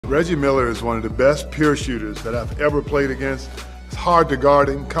Reggie Miller is one of the best pure shooters that I've ever played against. It's hard to guard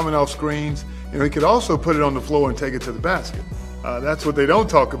him, coming off screens. He could also put it on the floor and take it to the basket. That's what they don't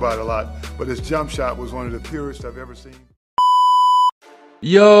talk about a lot, but his jump shot was one of the purest I've ever seen.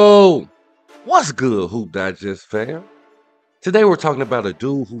 Yo, what's good, Hoop Digest fam? Today we're talking about a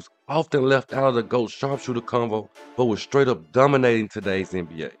dude who's often left out of the GOAT sharpshooter convo, but was straight up dominating today's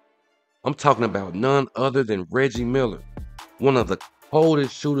NBA. I'm talking about none other than Reggie Miller, one of the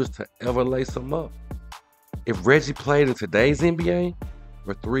coldest shooters to ever lace them up. If Reggie played in today's NBA,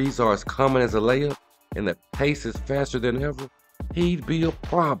 where threes are as common as a layup and the pace is faster than ever, he'd be a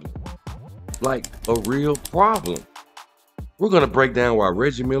problem. Like a real problem. We're going to break down why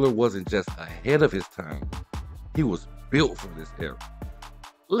Reggie Miller wasn't just ahead of his time. He was built for this era.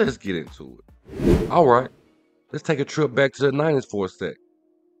 Let's get into it. Alright, let's take a trip back to the 90s for a sec.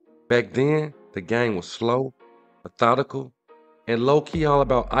 Back then, the game was slow, methodical, and low-key all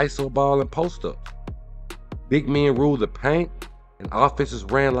about iso ball and post-ups. Big men ruled the paint, and offenses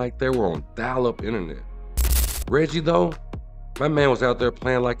ran like they were on dial-up internet. Reggie, though, my man was out there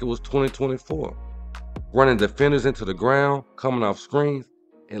playing like it was 2024, running defenders into the ground, coming off screens,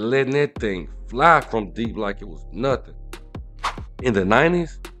 and letting that thing fly from deep like it was nothing. In the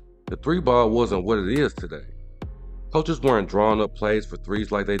 90s, the three ball wasn't what it is today. Coaches weren't drawing up plays for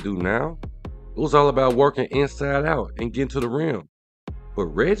threes like they do now. It was all about working inside out and getting to the rim. But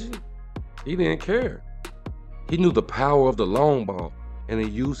Reggie, he didn't care. He knew the power of the long ball, and he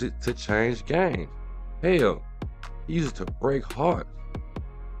used it to change games. Hell, he used it to break hearts.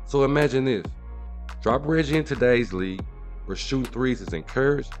 So imagine this. Drop Reggie in today's league, where shooting threes is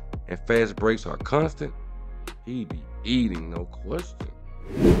encouraged and fast breaks are constant, he'd be eating, no question.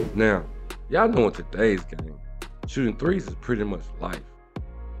 Now, y'all know in today's game, shooting threes is pretty much life.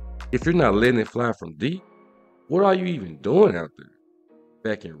 If you're not letting it fly from deep, what are you even doing out there?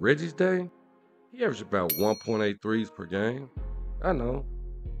 Back in Reggie's day, he averaged about 1.8 threes per game. I know,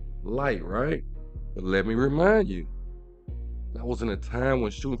 light, right? But let me remind you, that was in a time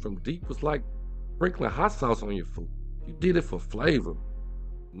when shooting from deep was like sprinkling hot sauce on your food. You did it for flavor,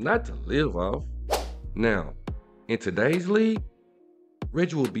 not to live off. Now, in today's league,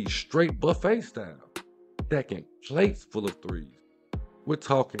 Reggie will be straight buffet style, stacking plates full of threes. We're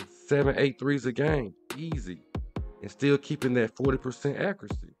talking 7-8 threes a game, easy, and still keeping that 40%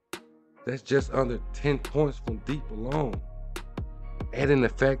 accuracy. That's just under 10 points from deep alone. Adding the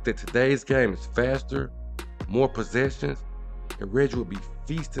fact that today's game is faster, more possessions, and Reggie will be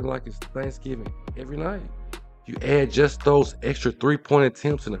feasting like it's Thanksgiving every night. You add just those extra three-point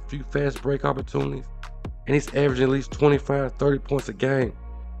attempts and a few fast break opportunities, and he's averaging at least 25-30 points a game,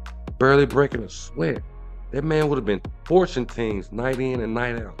 barely breaking a sweat. That man would have been torching teams night in and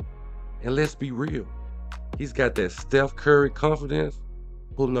night out. And let's be real, he's got that Steph Curry confidence,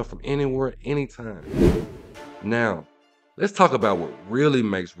 pulling up from anywhere, anytime. Now, let's talk about what really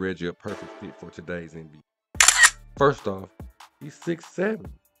makes Reggie a perfect fit for today's NBA. First off, he's 6'7".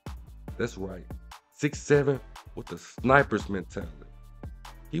 That's right, 6'7" with the sniper's mentality.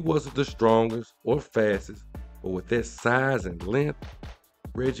 He wasn't the strongest or fastest, but with that size and length,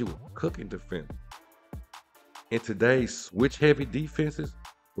 Reggie was cooking defenders. In today's switch-heavy defenses,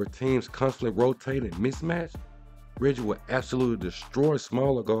 where teams constantly rotate and mismatch, Reggie will absolutely destroy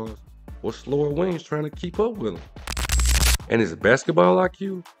smaller guards or slower wings trying to keep up with him. And his basketball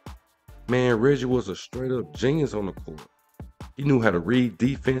IQ? Man, Reggie was a straight-up genius on the court. He knew how to read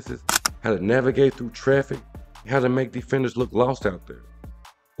defenses, how to navigate through traffic, and how to make defenders look lost out there.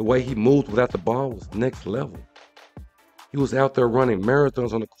 The way he moved without the ball was next level. He was out there running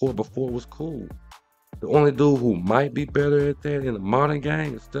marathons on the court before it was cool. The only dude who might be better at that in the modern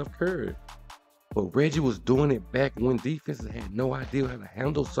game is Steph Curry. But Reggie was doing it back when defenses had no idea how to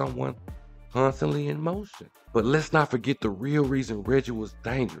handle someone constantly in motion. But let's not forget the real reason Reggie was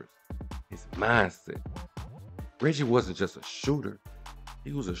dangerous, his mindset. Reggie wasn't just a shooter,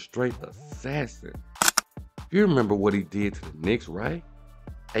 he was a straight assassin. You remember what he did to the Knicks, right?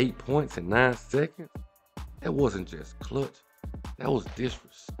 8 points in 9 seconds? That wasn't just clutch, that was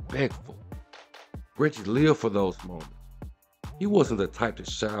disrespectful. Reggie lived for those moments. He wasn't the type to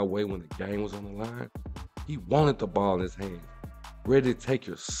shy away when the game was on the line. He wanted the ball in his hands, ready to take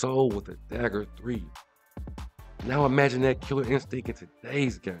your soul with a dagger three. Now imagine that killer instinct in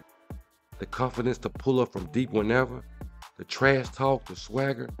today's game. The confidence to pull up from deep whenever, the trash talk, the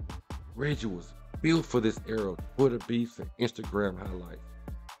swagger. Reggie was built for this era of Twitter beefs and Instagram highlights.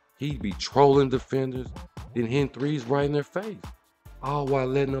 He'd be trolling defenders, then hitting threes right in their face, all while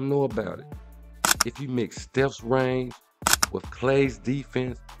letting them know about it. If you mix Steph's range with Klay's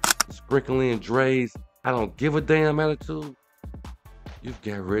defense and sprinkle in Dre's I don't give a damn attitude, you've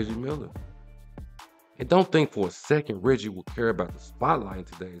got Reggie Miller. And don't think for a second Reggie will care about the spotlight in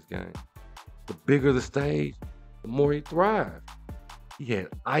today's game. The bigger the stage, the more he thrived. He had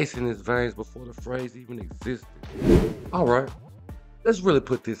ice in his veins before the phrase even existed. All right, let's really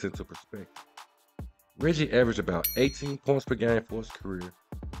put this into perspective. Reggie averaged about 18 points per game for his career,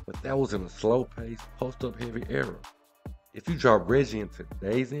 but that was in a slow-paced, post-up heavy era. If you drop Reggie in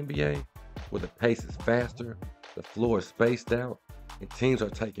today's NBA, where the pace is faster, the floor is spaced out, and teams are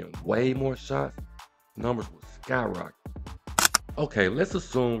taking way more shots, numbers will skyrocket. Okay, let's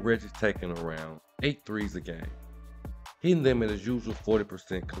assume Reggie's taking around 8 threes a game, hitting them at his usual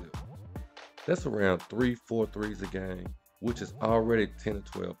 40% clip. That's around 3-4 threes a game, which is already 10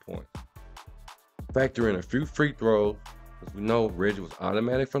 to 12 points. Factor in a few free throws, because we know Reggie was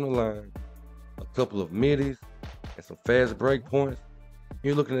automatic from the line, a couple of middies, and some fast break points.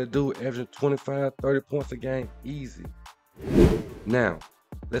 You're looking at a dude averaging 25, 30 points a game easy. Now,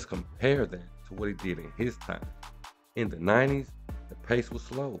 let's compare that to what he did in his time. In the 90s, the pace was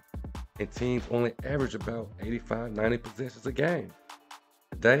slow, and teams only averaged about 85, 90 possessions a game.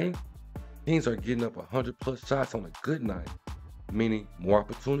 Today, teams are getting up 100 plus shots on a good night, meaning more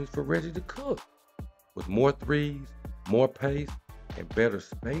opportunities for Reggie to cook. With more threes, more pace, and better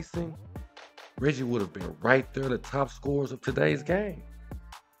spacing, Reggie would have been right there the top scorers of today's game.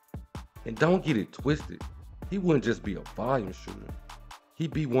 And don't get it twisted, he wouldn't just be a volume shooter.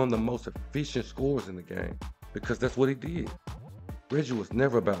 He'd be one of the most efficient scorers in the game, because that's what he did. Reggie was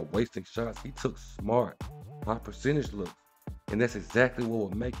never about wasting shots. He took smart, high percentage looks, and that's exactly what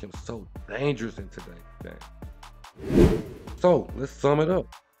would make him so dangerous in today's game. So let's sum it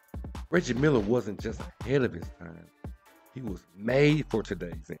up. Reggie Miller wasn't just ahead of his time. He was made for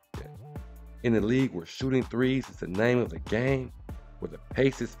today's NBA. In a league where shooting threes is the name of the game, where the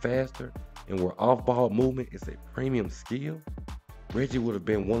pace is faster, and where off-ball movement is a premium skill, Reggie would have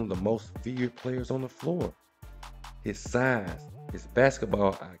been one of the most feared players on the floor. His size, his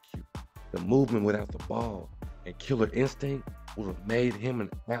basketball IQ, the movement without the ball, and killer instinct would have made him an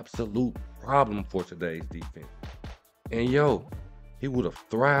absolute problem for today's defense. And he would have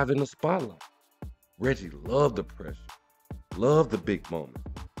thrived in the spotlight. Reggie loved the pressure, loved the big moment.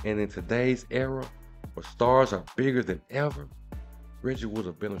 And in today's era, where stars are bigger than ever, Reggie would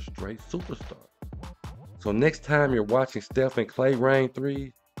have been a straight superstar. So next time you're watching Steph and Klay rain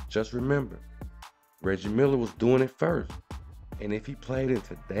threes, just remember, Reggie Miller was doing it first. And if he played in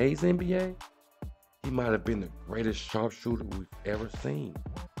today's NBA, he might have been the greatest sharpshooter we've ever seen.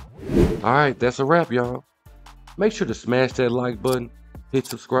 All right, that's a wrap, y'all. Make sure to smash that like button, hit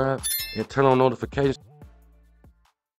subscribe, and turn on notifications.